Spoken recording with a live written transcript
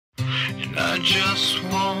And I just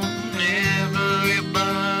want everybody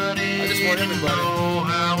to know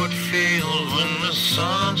how it feels when the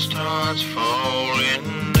sun starts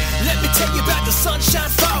falling down. Let me tell you about the sunshine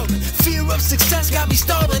falling. Fear of success got me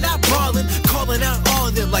stalling out, bawling, calling out all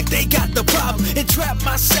of them like they got the problem. Entrap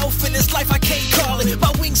myself in this life, I can't call it.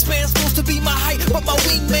 My wingspan's supposed to be my height, but my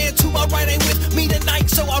wingman to my right ain't with me tonight.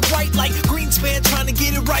 So I write like Greenspan trying to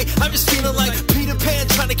get it right. I'm just feeling like Peter Pan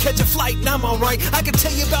trying to catch a flight, and I'm alright. I can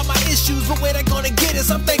tell you about my issues, but where they gonna get us?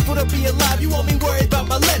 I'm thankful to be alive. You want me worried about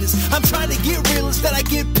my letters? I'm trying to get real instead I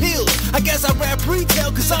get pills. I guess I rap retail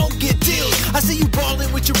cause I don't get deals. I see you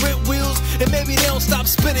balling with your rent wheels, and maybe they don't stop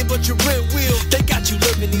spinning, but your rent will. They got you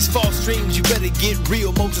living these false dreams, you better get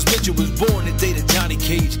real. Moses Mitchell was born the day that Johnny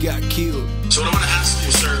Cage got killed. So what I want to ask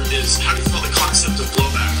you, sir, is how do you feel the concept of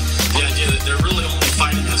blowback? The idea that they're really only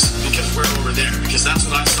fighting us because we're over there, because that's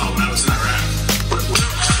what I saw when I was in Iraq.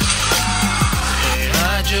 And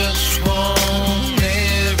I just want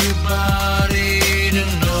everybody to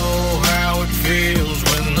know how it feels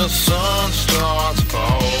when the sun starts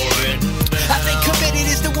falling down. I think committed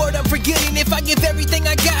is the word I'm forgetting. If I give everything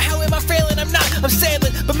I got, how am I failing? I'm not, I'm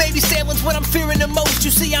sailing, but maybe sailing's what I'm fearing the most.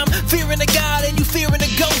 You see, I'm fearing a God and you fearing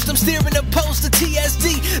a ghost. I'm steering a post to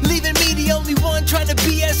TSD, leaving me the only one trying to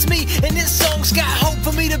BS me. And this song's got hope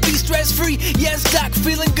for me to be stress-free. Yes, Doc,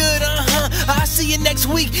 feeling good, I'll see you next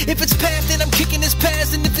week. If it's past, then I'm kicking this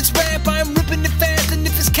past. And if it's rap, I'm ripping it fast. And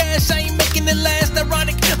if it's cash, I ain't making it last.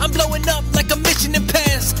 Ironic, I'm blowing up like a mission in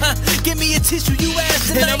pass. Give me a tissue, you ass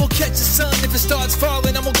tonight. And I'm gonna catch the sun if it starts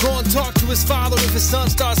falling. I'm gonna go and talk to his father if his son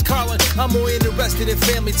starts calling. I'm more interested in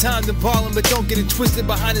family time than balling, but don't get it twisted.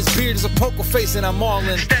 Behind his beard is a poker face and I'm all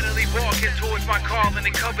in. Steadily walking towards my calling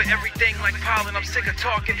and cover everything like pollen. I'm sick of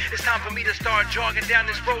talking. It's time for me to start jogging down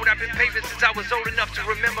this road I've been paving since I was old enough to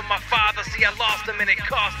remember my father. See, I lost him and it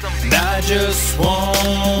cost him. And I just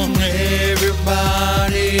want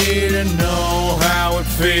everybody to know how it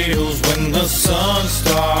feels when the sun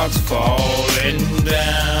starts falling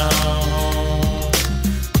down.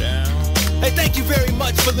 Hey, thank you very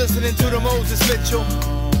much for listening to the Moses Mitchell.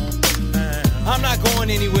 I'm not going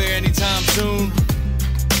anywhere anytime soon.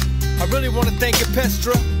 I really want to thank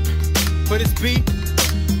Epistra for this beat.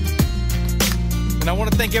 And I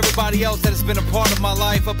want to thank everybody else that has been a part of my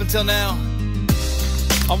life up until now.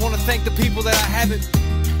 I want to thank the people that I haven't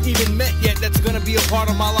even met yet that's going to be a part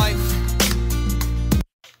of my life.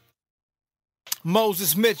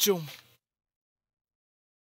 Moses Mitchell.